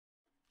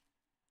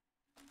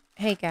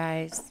Hey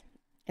guys,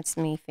 it's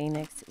me,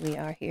 Phoenix. We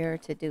are here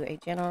to do a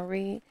general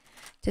read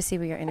to see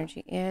where your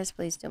energy is.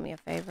 Please do me a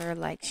favor,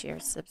 like,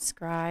 share,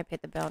 subscribe,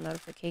 hit the bell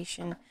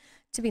notification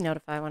to be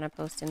notified when I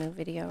post a new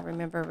video.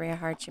 Remember, red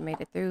hearts, you made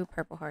it through.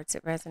 Purple hearts,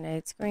 it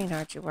resonates. Green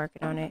hearts, you're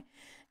working on it.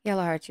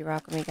 Yellow hearts, you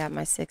rock with me. Got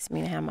my six,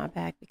 meaning have my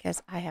back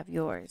because I have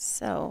yours.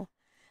 So,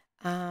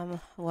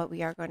 what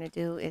we are going to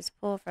do is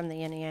pull from the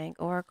Yin and Yang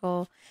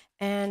Oracle,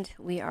 and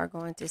we are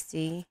going to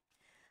see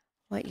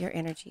what your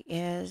energy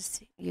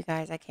is. You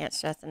guys, I can't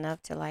stress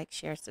enough to like,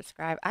 share,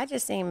 subscribe. I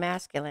just seen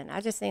masculine.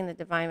 I just seen the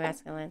divine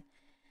masculine.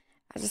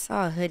 I just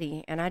saw a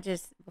hoodie, and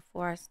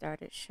before I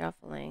started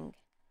shuffling,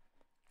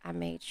 I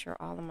made sure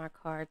all of my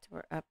cards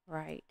were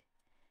upright.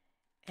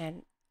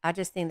 And I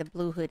just seen the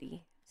blue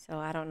hoodie. So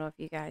I don't know if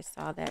you guys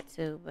saw that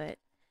too, but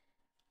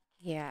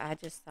yeah, I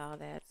just saw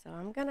that. So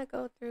I'm going to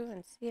go through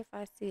and see if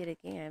I see it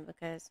again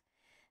because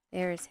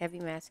there is heavy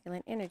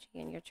masculine energy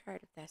in your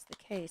chart if that's the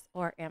case.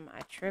 Or am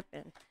I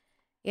tripping?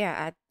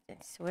 Yeah, I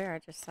swear I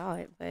just saw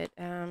it, but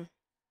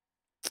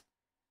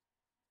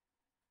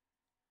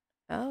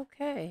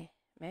okay.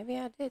 Maybe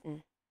I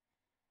didn't.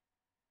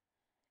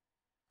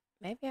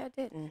 Maybe I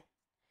didn't.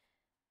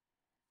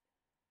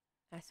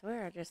 I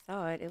swear I just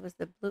saw it. It was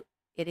the blue.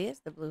 It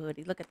is the blue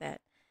hoodie. Look at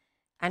that.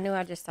 I knew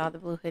I just saw the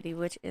blue hoodie,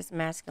 which is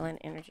masculine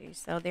energy.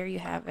 So there you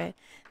have it.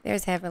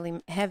 There's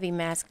heavy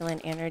masculine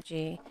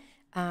energy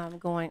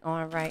going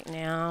on right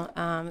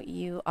now.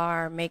 You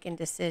are making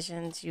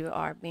decisions. You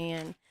are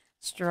being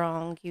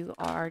strong. You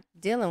are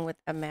dealing with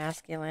a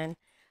masculine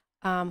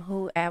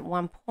who at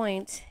one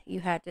point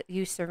you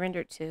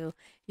surrendered to,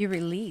 you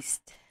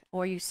released,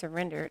 or you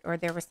surrendered, or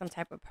there was some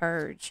type of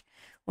purge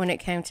when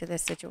it came to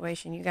this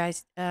situation. You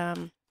guys,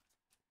 that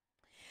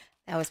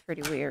was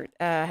pretty weird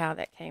how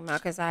that came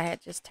out because I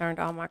had just turned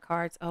all my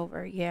cards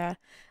over. Yeah.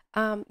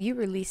 You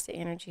release the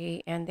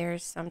energy, and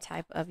there's some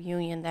type of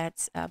union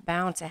that's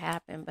bound to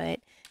happen, but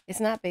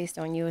it's not based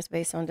on you. It's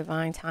based on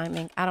divine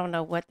timing. I don't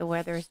know what the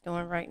weather is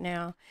doing right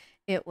now.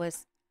 It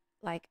was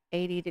like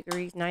 80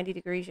 degrees, 90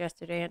 degrees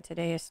yesterday, and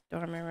today is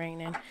storming,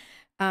 raining.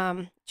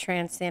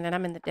 Transcend, and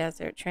I'm in the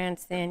desert.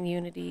 Transcend,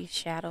 unity,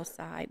 shadow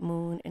side,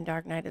 moon, and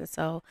dark night of the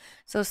soul.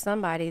 So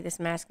somebody, this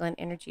masculine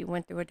energy,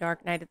 went through a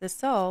dark night of the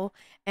soul,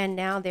 and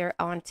now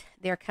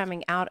they're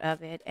coming out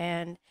of it,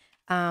 and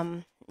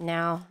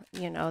now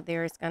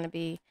there's going to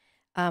be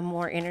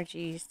more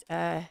energies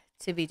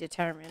to be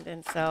determined,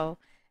 and so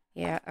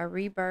yeah, a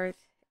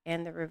rebirth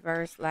and the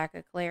reverse, lack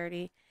of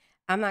clarity.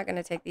 I'm not going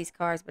to take these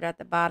cards, but at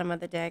the bottom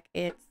of the deck,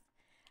 it's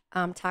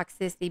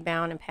toxicity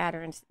bound and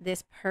patterns.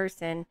 This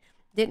person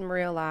didn't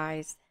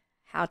realize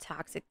how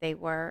toxic they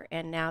were,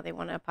 and now they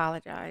want to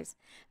apologize.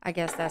 I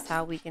guess that's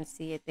how we can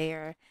see it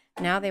there.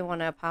 Now they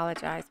want to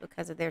apologize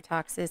because of their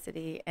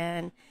toxicity,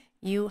 and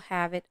you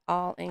have it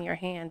all in your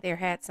hand. There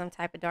had some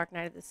type of dark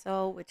night of the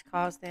soul, which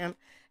caused them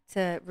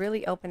to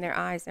really open their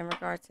eyes in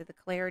regards to the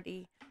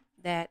clarity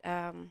that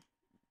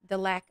the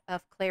lack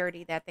of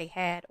clarity that they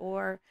had,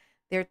 or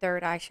their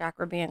third eye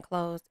chakra being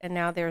closed, and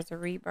now there's a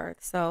rebirth.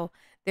 So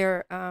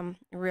they're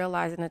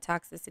realizing the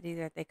toxicity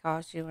that they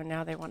caused you, and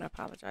now they want to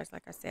apologize,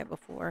 like I said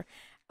before.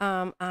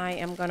 I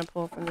am going to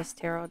pull from this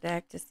tarot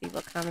deck to see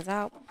what comes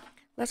out.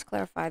 Let's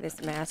clarify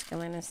this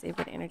masculine and see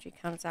what energy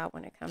comes out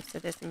when it comes to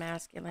this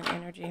masculine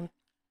energy,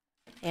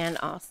 and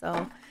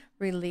also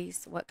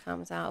release what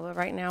comes out. But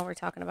right now we're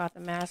talking about the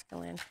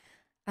masculine.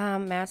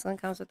 Masculine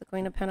comes with the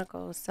Queen of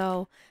Pentacles.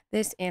 So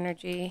this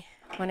energy,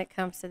 when it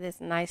comes to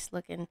this nice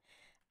looking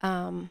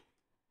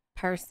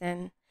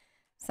person,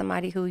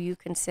 somebody who you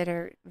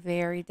consider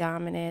very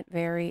dominant,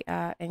 very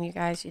and you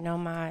guys,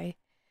 my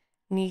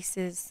niece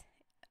is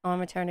on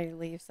maternity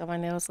leave, so my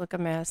nails look a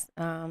mess.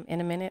 In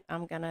a minute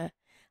I'm gonna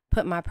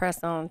put my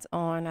press-ons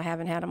on. I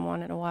haven't had them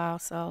on in a while,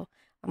 so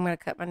I'm gonna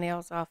cut my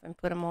nails off and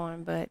put them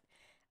on, but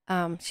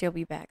she'll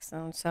be back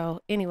soon.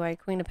 So anyway,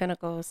 Queen of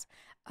Pentacles.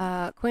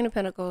 Queen of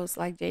Pentacles,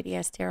 like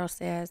JDS Tarot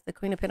says, the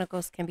Queen of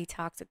Pentacles can be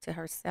toxic to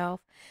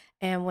herself.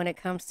 And when it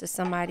comes to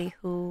somebody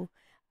who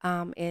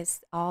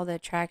is, all the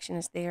attraction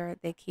is there,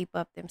 they keep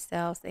up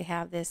themselves. They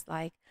have this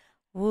like,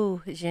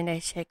 woo, je ne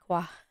sais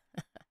quoi.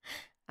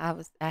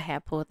 I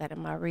had pulled that in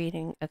my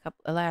reading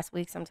last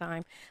week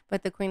sometime.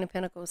 But the Queen of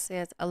Pentacles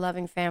says a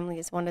loving family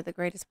is one of the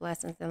greatest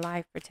blessings in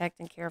life. Protect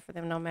and care for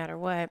them no matter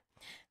what.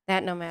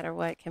 That no matter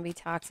what can be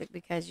toxic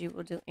because you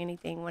will do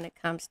anything when it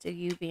comes to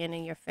you being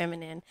in your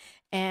feminine.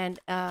 And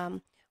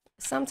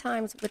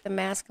sometimes with the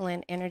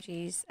masculine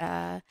energies,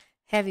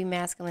 heavy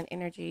masculine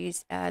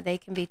energies, they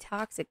can be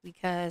toxic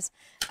because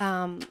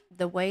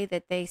the way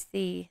that they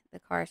see, the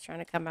card's trying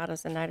to come out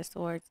as the Knight of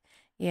Swords.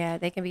 Yeah,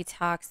 they can be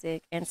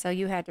toxic, and so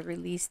you had to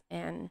release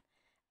this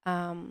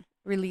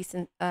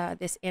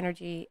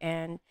energy,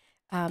 and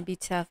be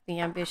tough, be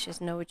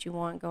ambitious, know what you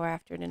want, go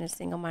after it in a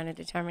single-minded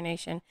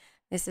determination.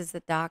 This is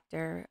the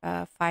Doctor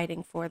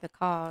fighting for the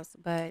cause,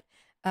 but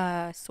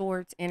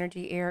swords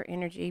energy, air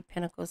energy,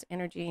 pentacles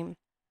energy,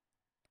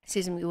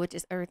 excuse me, which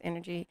is earth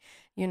energy,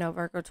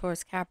 Virgo,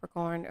 Taurus,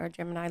 Capricorn, or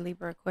Gemini,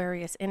 Libra,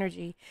 Aquarius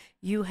energy.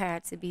 You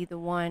had to be the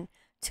one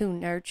to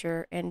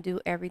nurture and do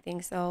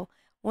everything. So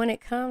when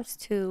it comes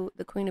to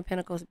the Queen of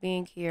Pentacles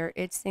being here,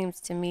 it seems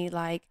to me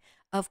like,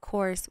 of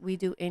course, we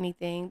do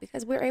anything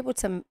because we're able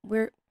to,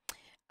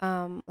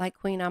 like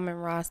Queen Amun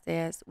Ra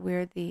says,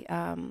 we're the,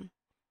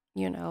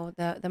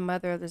 the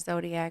mother of the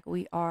zodiac.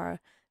 We are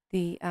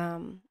the,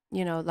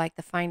 like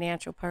the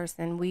financial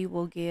person. We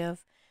will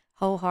give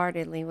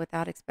wholeheartedly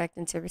without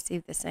expecting to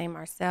receive the same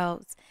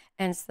ourselves.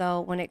 And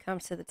so when it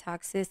comes to the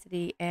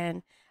toxicity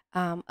and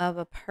of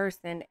a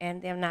person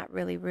and them not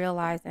really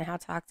realizing how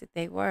toxic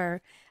they were,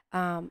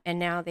 and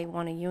now they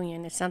want a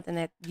union, it's something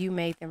that you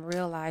made them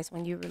realize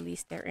when you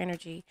released their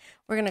energy.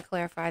 We're going to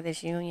clarify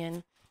this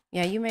union.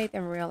 Yeah, you made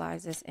them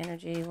realize this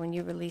energy when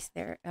you released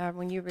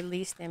when you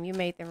released them. You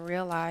made them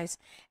realize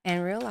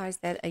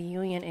that a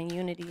union and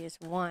unity is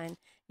one.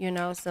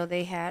 So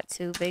they had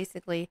to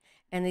basically,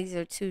 and these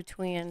are two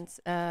twins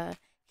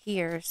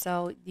here.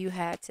 So you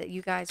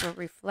guys were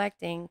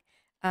reflecting,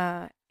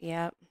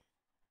 yeah,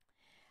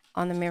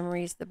 on the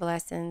memories, the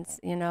blessings,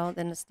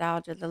 the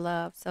nostalgia, the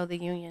love. So the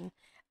union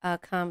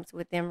comes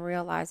with them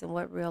realizing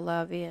what real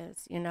love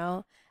is.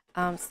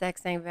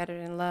 Sex ain't better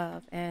than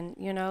love. And,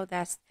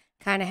 that's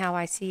kind of how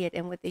I see it.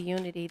 And with the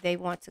unity, they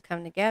want to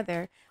come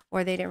together,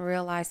 or they didn't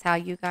realize how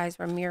you guys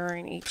were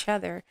mirroring each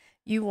other.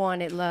 You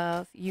wanted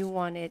love, you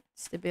wanted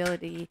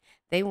stability,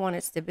 they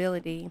wanted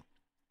stability,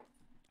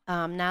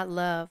 not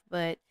love,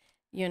 but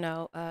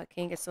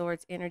King of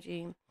Swords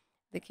energy.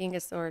 The King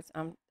of Swords,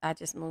 I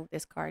just moved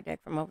this card deck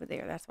from over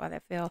there. That's why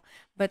that fell.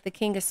 But the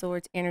King of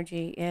Swords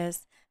energy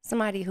is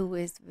somebody who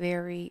is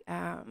very,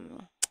 has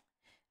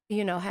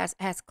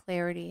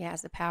clarity,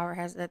 has the power,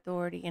 has the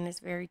authority, and is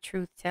very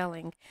truth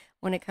telling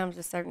when it comes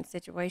to certain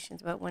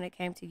situations. But when it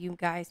came to you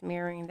guys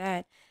mirroring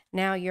that,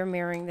 now you're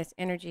mirroring this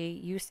energy.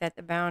 You set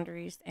the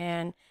boundaries,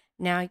 and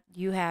now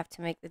you have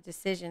to make the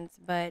decisions.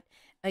 But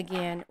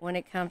again, when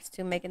it comes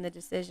to making the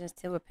decisions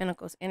to a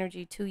Pentacles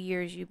energy, 2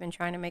 years you've been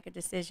trying to make a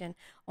decision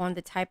on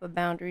the type of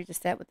boundary to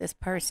set with this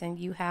person.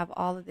 You have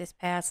all of this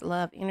past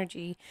love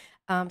energy,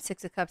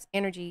 Six of Cups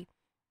energy.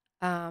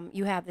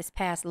 You have this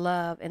past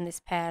love and this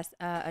past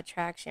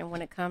attraction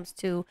when it comes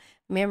to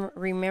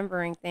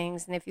remembering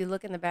things. And if you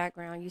look in the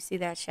background, you see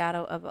that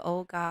shadow of an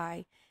old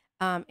guy,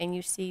 and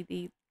you see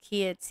the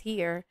kids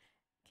here.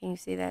 Can you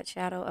see that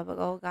shadow of an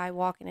old guy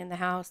walking in the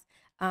house?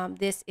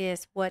 This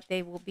is what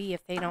they will be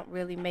if they don't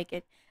really make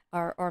it,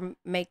 or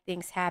make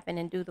things happen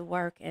and do the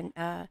work, and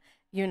go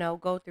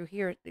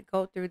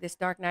through this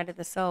dark night of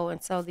the soul.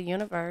 And so the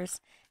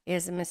universe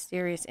is a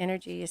mysterious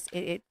energy.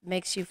 It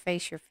makes you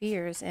face your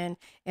fears, and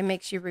it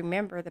makes you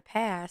remember the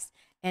past,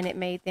 and it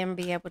made them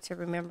be able to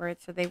remember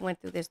it. So they went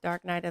through this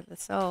dark night of the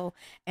soul,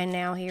 and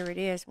now here it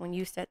is when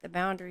you set the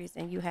boundaries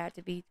and you had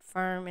to be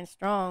firm and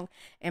strong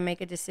and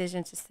make a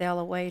decision to sail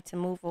away, to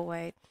move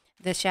away.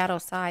 The shadow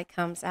side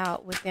comes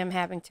out with them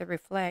having to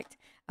reflect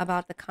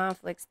about the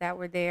conflicts that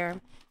were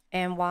there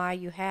and why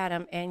you had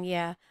them, and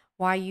yeah,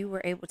 why you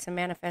were able to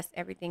manifest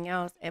everything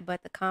else.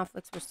 But the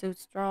conflicts were so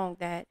strong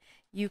that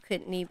you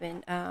couldn't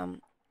even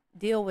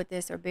deal with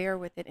this or bear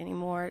with it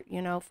anymore.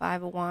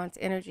 Five of Wands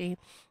energy,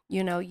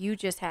 you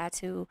just had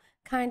to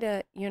kind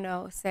of,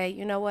 say,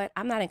 you know what,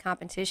 I'm not in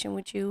competition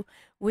with you.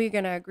 We're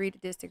going to agree to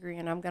disagree,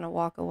 and I'm going to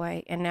walk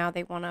away. And now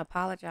they want to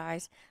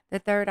apologize. The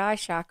third eye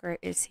chakra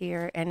is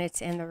here, and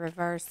it's in the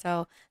reverse.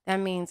 So that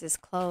means it's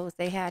closed.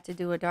 They had to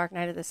do a dark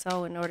night of the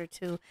soul in order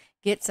to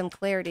get some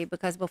clarity,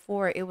 because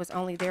before it was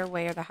only their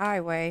way or the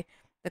highway.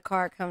 The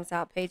card comes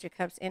out, Page of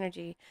Cups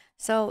energy.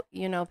 So,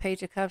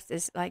 Page of Cups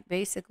is like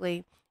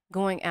basically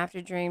going after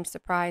dreams,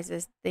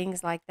 surprises,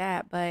 things like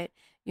that. But,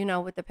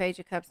 with the Page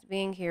of Cups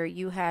being here,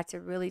 you had to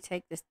really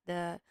take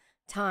the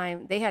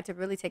time. They had to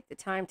really take the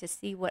time to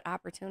see what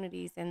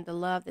opportunities and the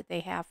love that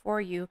they have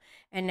for you.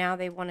 And now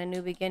they want a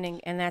new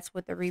beginning. And that's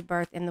with the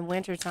rebirth in the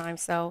winter time.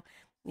 So,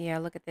 yeah,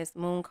 look at this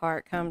moon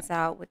card comes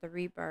out with the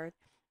rebirth.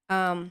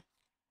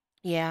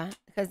 Yeah,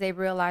 because they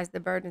realized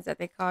the burdens that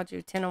they called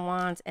you, Ten of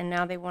Wands, and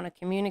now they want to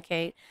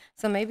communicate.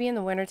 So maybe in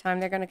the wintertime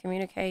they're going to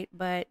communicate,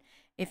 but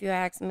if you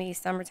ask me,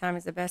 summertime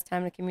is the best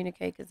time to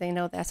communicate because they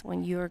know that's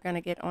when you're going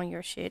to get on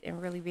your shit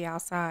and really be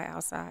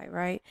outside,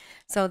 right?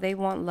 So they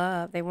want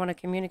love. They want to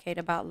communicate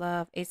about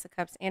love. Ace of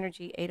Cups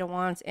energy, Eight of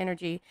Wands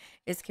energy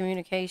is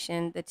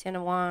communication. The Ten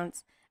of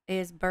Wands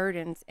is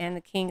burdens, and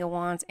the King of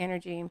Wands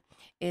energy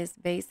is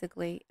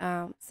basically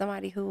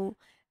somebody who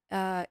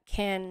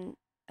can.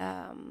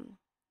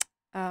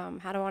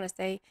 How do I want to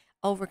say,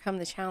 overcome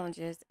the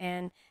challenges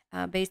and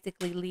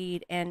basically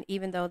lead. And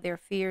even though there are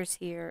fears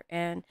here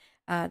and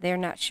they're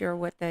not sure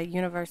what the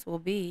universe will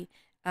be,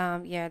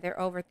 yeah, they're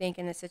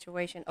overthinking the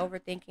situation,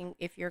 overthinking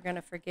if you're going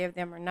to forgive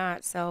them or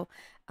not. So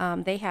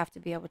they have to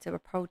be able to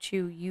approach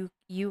you.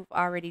 You've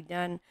already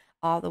done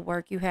all the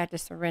work. You had to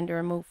surrender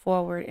and move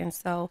forward. And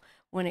so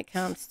when it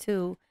comes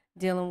to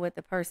dealing with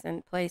the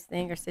person, place,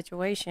 thing, or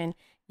situation,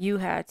 you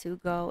had to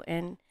go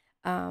and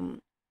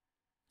um,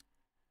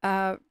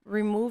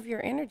 remove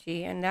your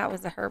energy, and that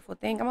was a hurtful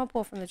thing. I'm gonna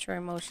pull from the True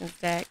Emotions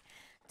deck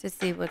to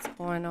see what's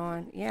going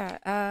on.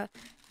 Yeah,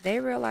 they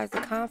realize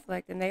the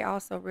conflict, and they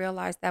also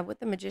realize that with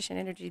the magician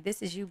energy,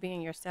 this is you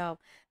being yourself.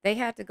 They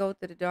had to go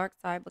through the dark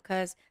side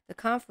because the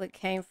conflict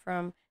came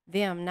from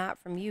them, not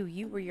from you.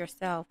 You were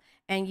yourself,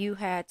 and you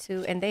had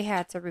to, and they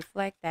had to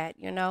reflect that,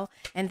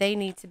 and they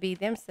need to be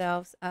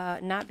themselves,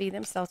 not be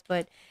themselves,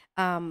 but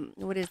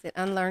what is it?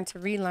 Unlearn to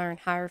relearn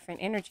Hierophant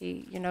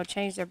energy,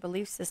 change their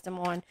belief system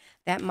on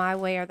that my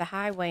way or the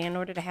highway in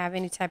order to have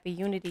any type of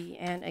unity.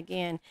 And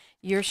again,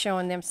 you're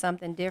showing them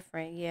something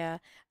different. Yeah,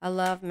 a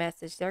love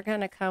message. They're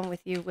going to come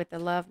with you with the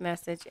love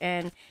message,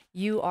 and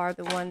you are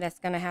the one that's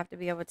going to have to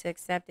be able to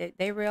accept it.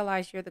 They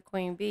realize you're the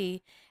queen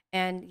bee,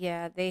 and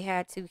yeah, they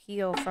had to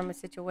heal from a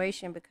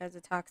situation because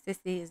the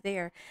toxicity is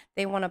there.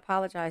 They want to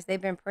apologize.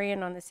 They've been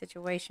praying on the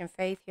situation,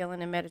 faith,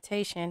 healing, and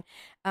meditation.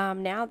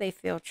 Now they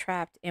feel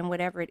trapped in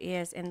whatever it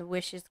is, and the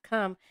wishes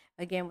come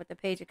again with the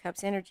Page of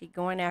Cups energy,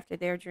 going after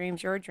their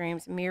dreams, your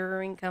dreams.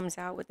 Mirroring comes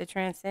out with the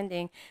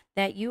transcending,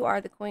 that you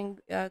are the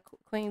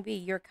queen bee.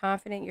 You're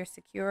confident, you're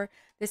secure.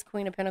 This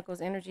Queen of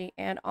Pentacles energy,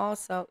 and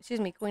also,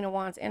 excuse me, Queen of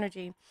Wands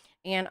energy,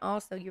 and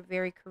also you're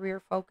very career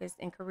focused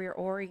and career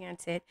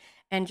oriented,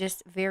 and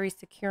just very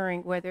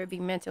securing, whether it be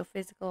mental,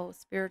 physical,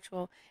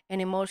 spiritual,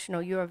 and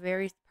emotional. You're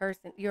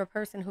a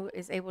person who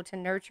is able to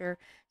nurture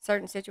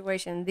certain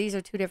situations. These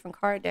are two different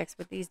card decks,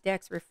 but these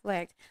decks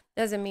reflect.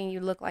 Doesn't mean you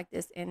look like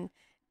this in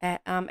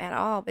at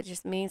all, but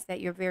just means that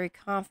you're very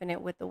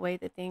confident with the way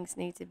that things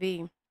need to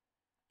be,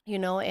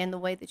 and the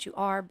way that you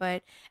are.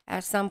 But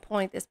at some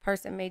point, this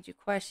person made you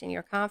question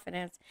your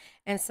confidence.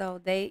 And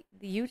so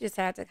you just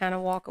had to kind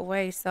of walk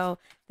away. So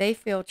they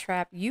feel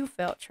trapped. You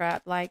felt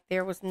trapped. Like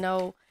there was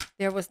not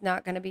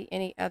going to be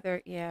any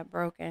other, yeah,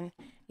 broken.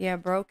 Yeah,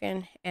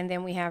 broken. And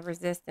then we have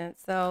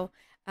resistance. So,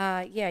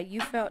 yeah,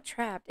 you felt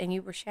trapped and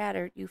you were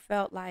shattered. You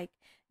felt like,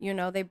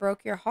 they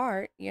broke your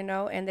heart,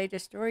 and they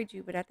destroyed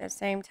you. But at that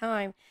same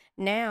time,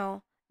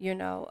 now,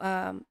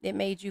 it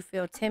made you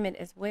feel timid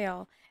as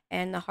well,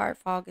 and the heart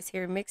fog is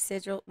here. Mixed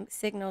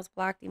signals,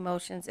 blocked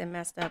emotions, and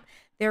messed up.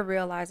 They're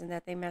realizing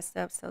that they messed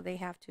up, so they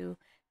have to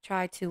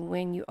try to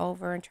win you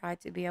over and try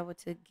to be able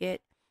to get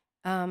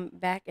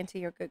back into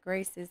your good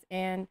graces.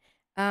 And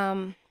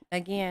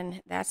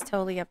again, that's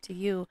totally up to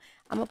you.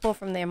 I'm gonna pull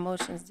from the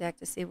emotions deck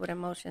to see what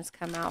emotions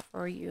come out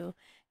for you.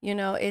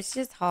 It's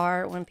just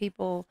hard when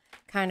people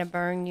kind of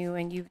burn you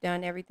and you've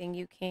done everything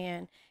you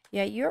can.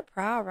 Yeah, you're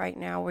proud right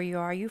now where you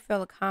are. You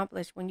feel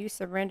accomplished when you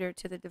surrendered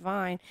to the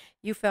divine.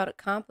 You felt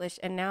accomplished,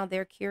 and now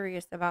they're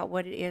curious about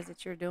what it is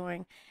that you're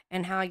doing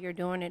and how you're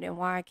doing it, and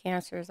why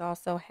Cancer is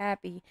also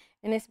happy.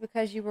 And it's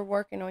because you were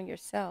working on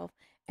yourself.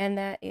 And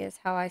that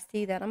is how I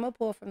see that. I'm going to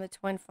pull from the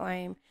Twin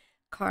Flame,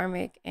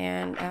 Karmic,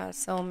 and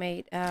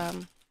Soulmate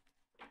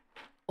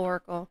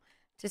Oracle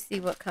to see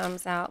what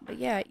comes out. But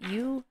yeah,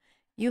 you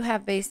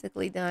have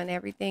basically done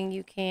everything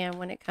you can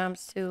when it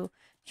comes to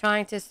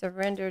trying to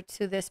surrender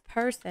to this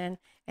person,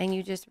 and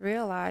you just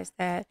realize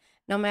that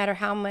no matter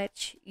how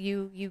much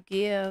you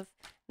give,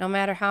 no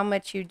matter how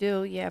much you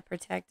do, yeah,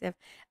 protective.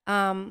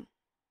 Um,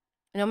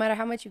 no matter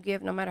how much you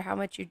give, no matter how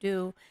much you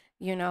do,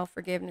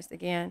 forgiveness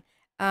again.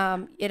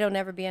 It'll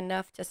never be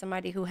enough to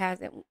somebody who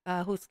hasn't,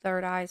 whose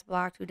third eye is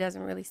blocked, who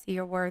doesn't really see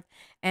your worth.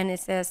 And it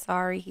says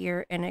sorry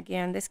here. And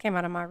again, this came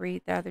out of my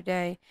read the other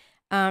day.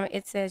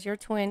 It says your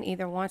twin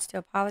either wants to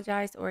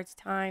apologize, or it's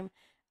time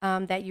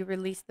that you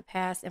release the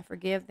past and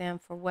forgive them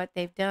for what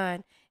they've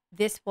done.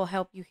 This will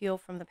help you heal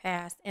from the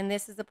past. And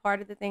this is a part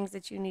of the things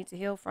that you need to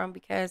heal from,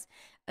 because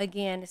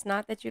again, it's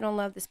not that you don't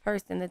love this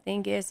person. The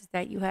thing is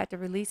that you had to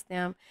release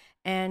them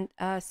and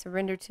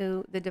surrender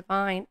to the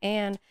divine,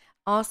 and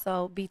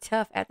also be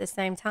tough at the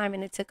same time.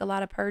 And it took a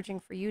lot of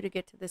purging for you to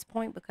get to this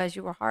point because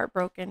you were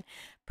heartbroken.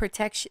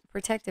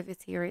 Protective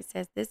is here. It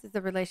says this is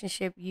the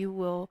relationship you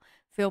will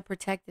feel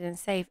protected and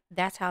safe.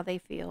 That's how they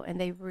feel, and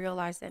they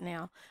realize that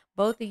now.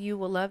 Both of you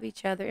will love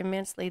each other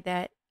immensely,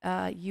 that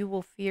you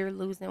will fear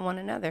losing one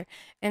another.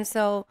 And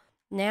so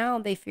now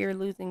they fear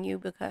losing you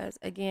because,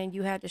 again,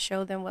 you had to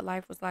show them what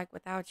life was like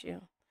without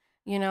you,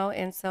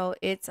 and so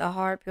it's a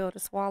hard pill to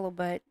swallow,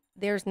 but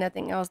there's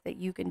nothing else that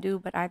you can do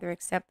but either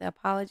accept the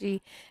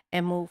apology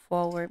and move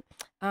forward.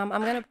 I'm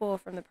going to pull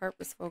from the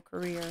Purposeful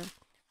Career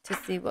to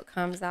see what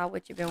comes out,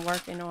 what you've been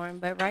working on.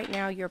 But right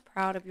now, you're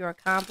proud of your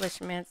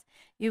accomplishments.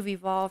 You've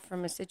evolved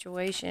from a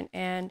situation,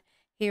 and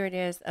here it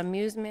is: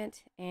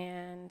 amusement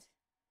and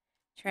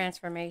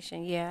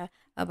transformation. Yeah,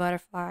 a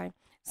butterfly.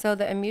 So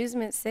the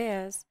amusement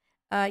says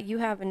you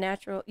have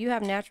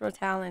natural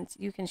talents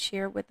you can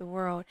share with the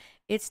world.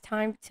 It's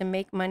time to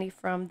make money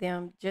from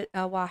them,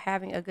 while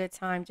having a good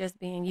time just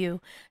being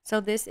you.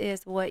 So this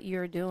is what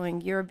you're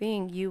doing. You're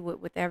being you with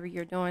whatever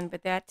you're doing,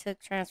 but that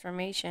took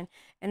transformation,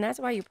 and that's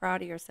why you're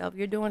proud of yourself.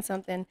 You're doing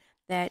something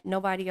that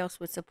nobody else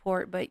would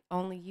support, but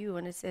only you.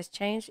 And it says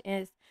change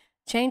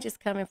is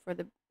coming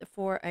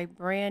for a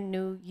brand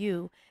new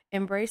you.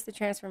 Embrace the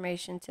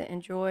transformation to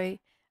enjoy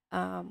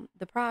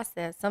the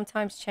process.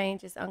 Sometimes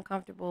change is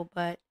uncomfortable,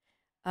 but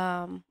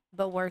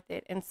worth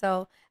it. And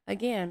so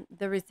again,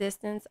 the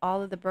resistance,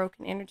 all of the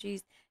broken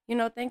energies,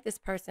 thank this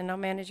person. No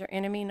man is your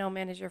enemy, no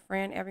man is your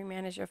friend. Every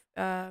man is your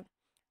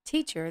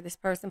teacher. This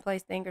person,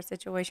 place, thing, or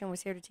situation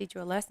was here to teach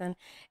you a lesson.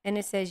 And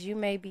it says you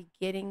may be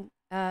getting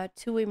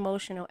too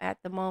emotional at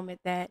the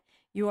moment that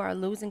you are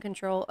losing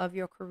control of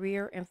your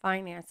career and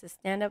finances.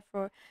 Stand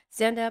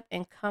up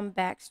and come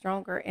back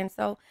stronger. And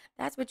so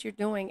that's what you're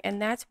doing. And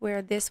that's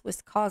where this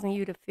was causing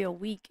you to feel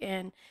weak.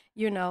 And,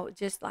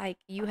 just like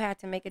you had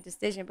to make a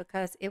decision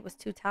because it was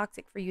too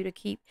toxic for you to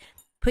keep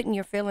putting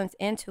your feelings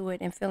into it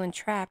and feeling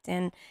trapped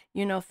and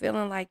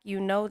feeling like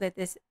that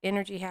this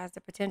energy has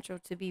the potential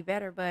to be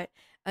better, but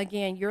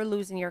again you're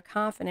losing your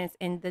confidence,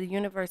 and the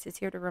universe is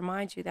here to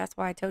remind you. That's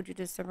why I told you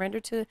to surrender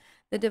to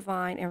the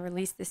divine and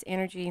release this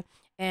energy.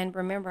 And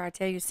remember, I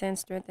tell you, send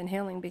strength and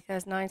healing,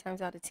 because 9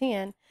 times out of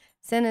 10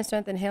 send and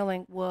strength and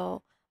healing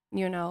will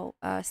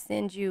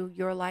send you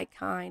your like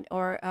kind,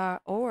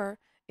 or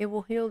it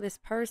will heal this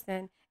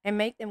person and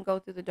make them go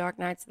through the dark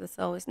nights of the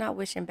soul. It's not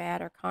wishing bad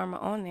or karma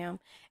on them.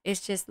 It's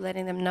just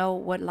letting them know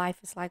what life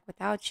is like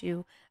without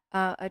you,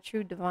 a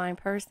true divine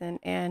person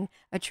and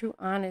a true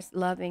honest,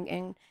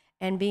 loving,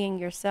 and being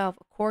yourself,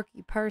 a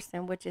quirky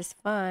person, which is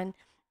fun.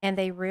 And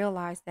they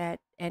realize that,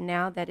 and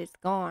now that it's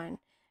gone,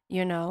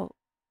 you know,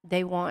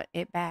 they want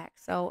it back.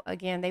 So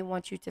again, they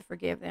want you to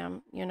forgive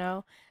them.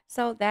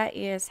 So that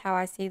is how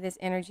I see this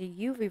energy.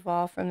 You've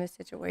evolved from this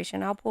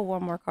situation. I'll pull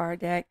one more card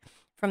deck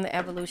from the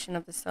evolution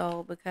of the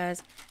soul,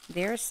 because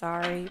they're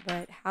sorry,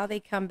 but how they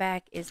come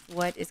back is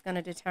what is going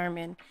to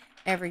determine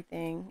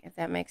everything, if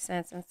that makes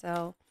sense. And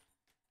so,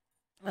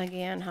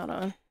 again, hold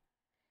on.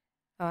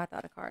 Oh, I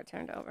thought a card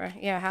turned over.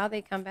 Yeah, how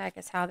they come back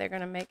is how they're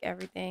going to make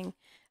everything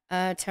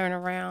turn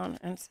around.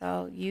 And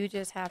so you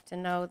just have to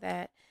know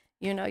that,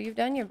 you've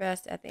done your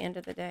best at the end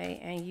of the day,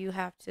 and you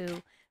have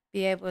to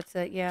be able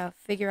to, yeah,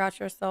 figure out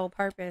your soul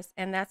purpose.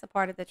 And that's a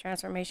part of the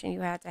transformation you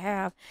had to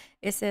have.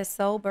 It says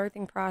soul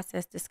birthing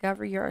process,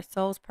 discover your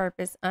soul's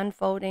purpose,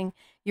 unfolding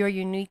your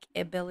unique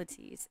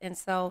abilities. And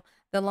so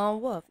the lone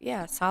wolf,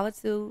 yeah,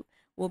 solitude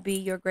will be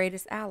your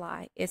greatest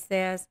ally. It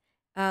says,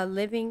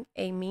 living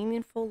a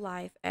meaningful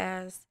life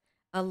as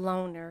a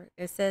loner.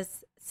 It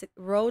says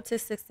road to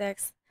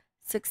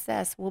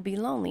success will be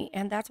lonely,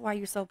 and that's why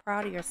you're so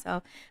proud of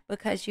yourself,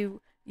 because you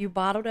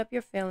bottled up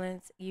your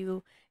feelings.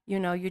 You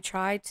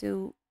try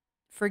to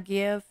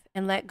forgive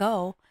and let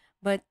go,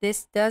 but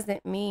this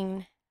doesn't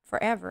mean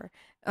forever.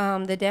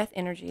 The death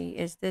energy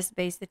is this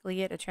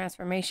basically it, a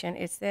transformation.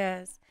 It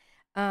says,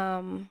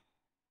 um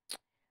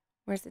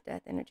where's the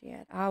death energy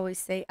at? I always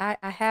say, I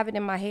have it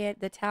in my head.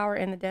 The tower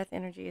and the death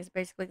energy is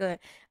basically good.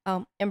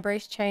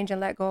 Embrace change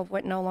and let go of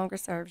what no longer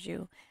serves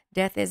you.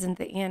 Death isn't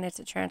the end, it's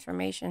a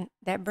transformation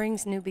that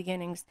brings new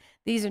beginnings.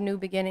 These are new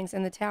beginnings.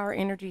 And the tower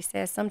energy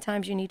says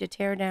sometimes you need to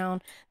tear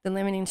down the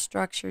limiting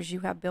structures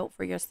you have built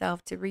for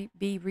yourself to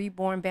be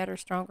reborn better,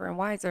 stronger, and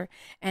wiser.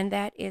 And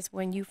that is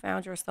when you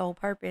found your soul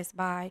purpose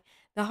by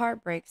the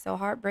heartbreak. So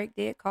heartbreak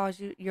did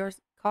cause you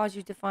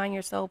to find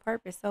your soul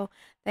purpose. So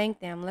thank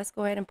them. Let's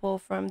go ahead and pull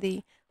from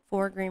the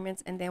four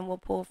agreements, and then we'll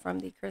pull from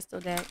the crystal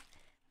deck.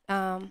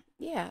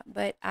 Yeah,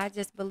 but I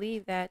just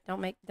believe that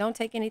don't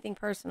take anything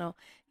personal.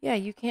 Yeah,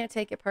 you can't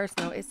take it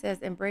personal. It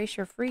says embrace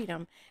your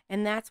freedom,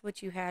 and that's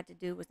what you had to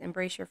do, was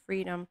embrace your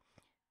freedom.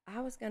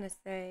 I was gonna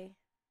say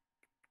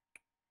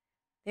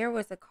there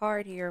was a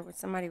card here where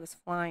somebody was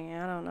flying.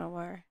 I don't know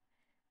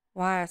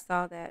why I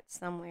saw that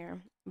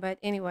somewhere, but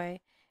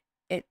anyway,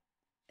 it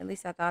at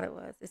least I thought it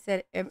was.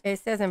 It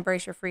says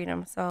embrace your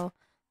freedom. So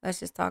let's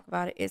just talk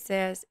about it. It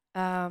says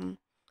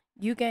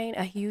you gain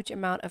a huge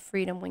amount of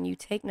freedom when you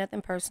take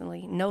nothing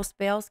personally. No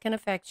spells can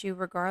affect you,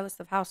 regardless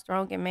of how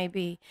strong it may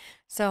be.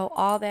 So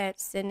all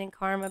that sending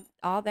karma,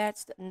 all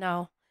that's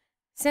no.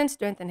 Send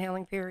strength and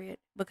healing, period.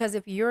 Because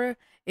if you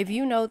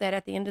know that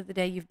at the end of the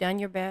day you've done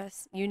your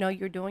best,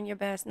 you're doing your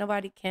best,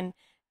 nobody can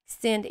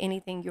send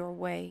anything your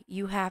way.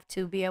 You have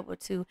to be able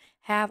to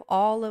have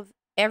all of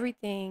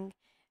everything,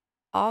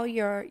 all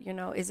your,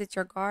 is it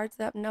your guards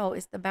up? No,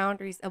 it's the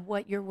boundaries of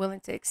what you're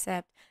willing to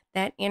accept.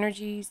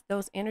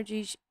 Those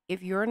energies,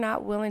 if you're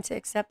not willing to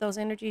accept those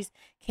energies,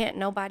 can't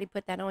nobody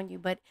put that on you.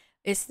 But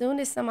as soon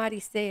as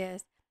somebody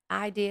says,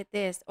 I did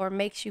this, or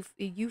makes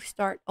you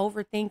start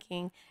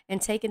overthinking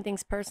and taking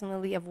things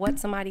personally of what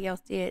somebody else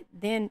did,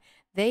 then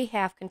they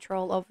have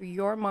control over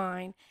your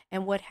mind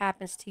and what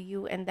happens to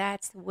you. And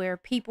that's where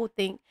people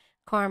think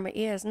karma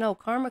is. No,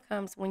 karma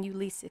comes when you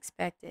least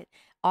expect it.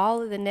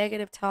 All of the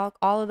negative talk,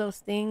 all of those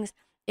things,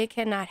 it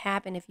cannot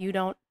happen if you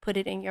don't put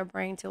it in your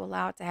brain to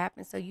allow it to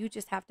happen. So you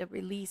just have to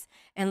release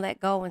and let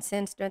go and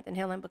send strength and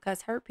healing,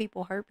 because hurt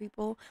people hurt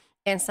people.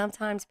 And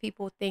sometimes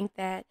people think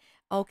that,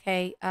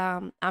 okay,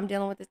 I'm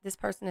dealing with this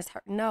person is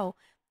hurt. No,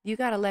 you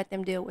got to let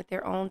them deal with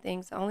their own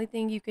things. The only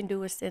thing you can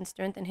do is send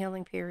strength and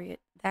healing, period.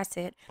 That's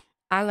it.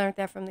 I learned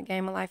that from the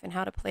game of life and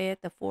how to play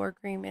it, the four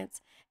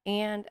agreements,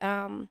 and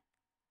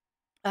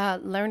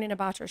learning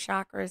about your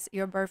chakras,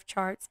 your birth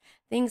charts,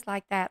 things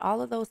like that.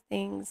 All of those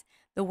things,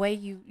 the way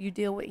you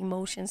deal with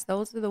emotions,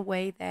 those are the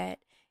way that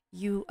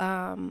you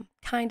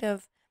kind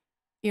of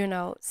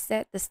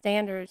set the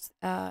standards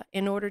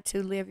in order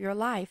to live your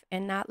life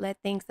and not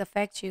let things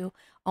affect you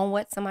on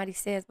what somebody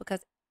says, because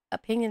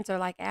opinions are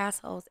like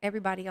assholes.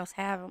 Everybody else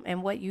have them.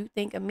 And what you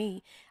think of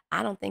me,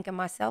 I don't think of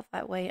myself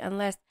that way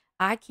unless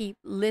I keep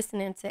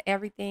listening to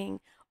everything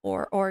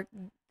or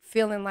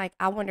feeling like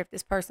I wonder if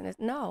this person is.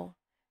 No,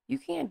 you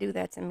can't do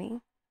that to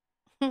me.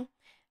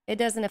 It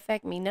doesn't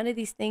affect me. None of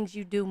these things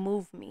you do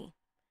move me.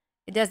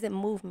 It doesn't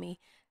move me.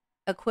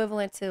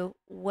 Equivalent to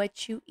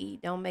what you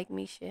eat don't make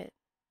me shit.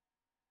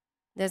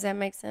 Does that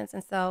make sense?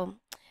 And so,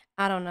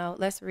 I don't know.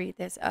 Let's read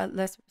this.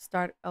 Let's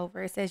start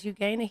over. It says, you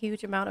gain a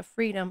huge amount of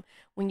freedom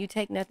when you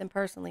take nothing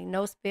personally.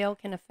 No spell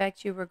can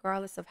affect you,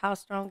 regardless of how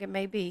strong it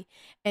may be.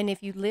 And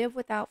if you live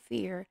without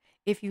fear,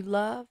 if you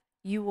love,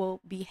 you will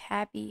be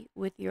happy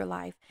with your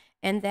life.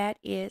 And that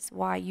is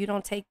why you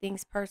don't take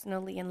things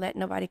personally and let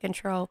nobody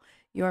control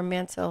your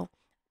mental.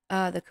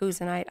 The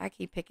Kuzanite. I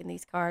keep picking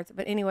these cards.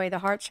 But anyway, the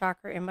heart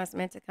chakra, it must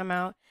meant to come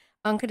out.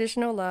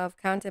 Unconditional love,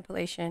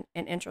 contemplation,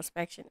 and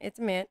introspection. It's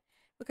meant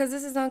because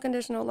this is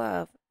unconditional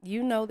love.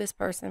 You know this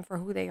person for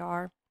who they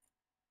are.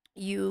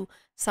 You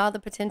saw the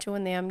potential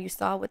in them. You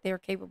saw what they're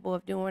capable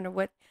of doing, or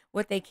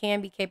what they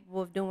can be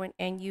capable of doing,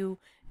 and you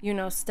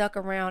stuck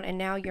around, and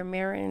now you're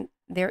mirroring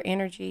their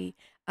energy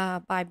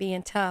by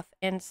being tough.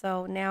 And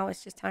so now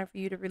it's just time for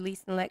you to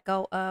release and let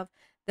go of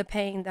the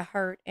pain, the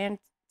hurt, and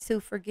to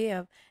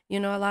forgive. A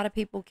lot of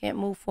people can't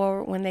move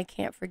forward when they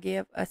can't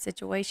forgive a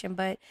situation.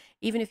 But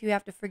even if you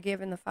have to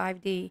forgive in the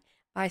 5D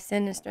by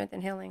sending strength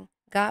and healing,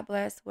 God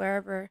bless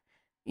wherever,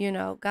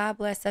 God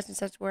bless such and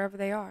such wherever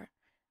they are.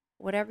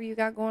 Whatever you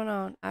got going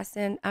on, I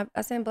send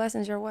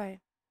blessings your way.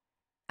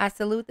 I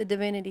salute the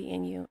divinity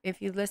in you.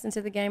 If you listen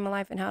to the game of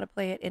life and how to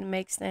play it, it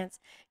makes sense.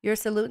 You're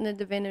saluting the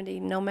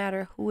divinity no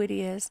matter who it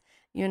is.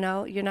 You're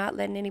not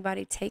letting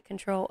anybody take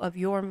control of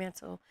your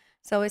mental.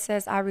 So it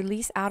says, I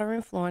release outer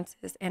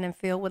influences and am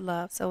filled with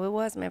love. So it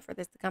was meant for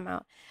this to come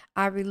out.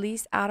 I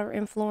release outer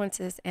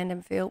influences and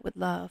am filled with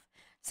love.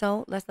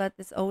 So let's let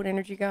this old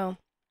energy go.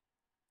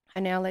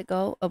 I now let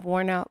go of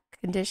worn out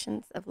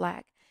conditions of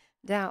lack,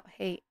 doubt,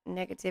 hate,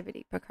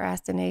 negativity,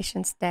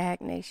 procrastination,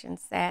 stagnation,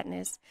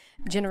 sadness,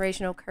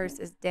 generational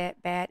curses, debt,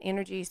 bad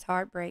energies,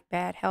 heartbreak,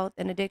 bad health,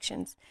 and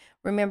addictions.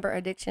 Remember,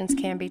 addictions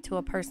can be to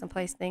a person,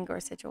 place, thing,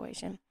 or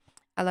situation.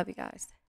 I love you guys.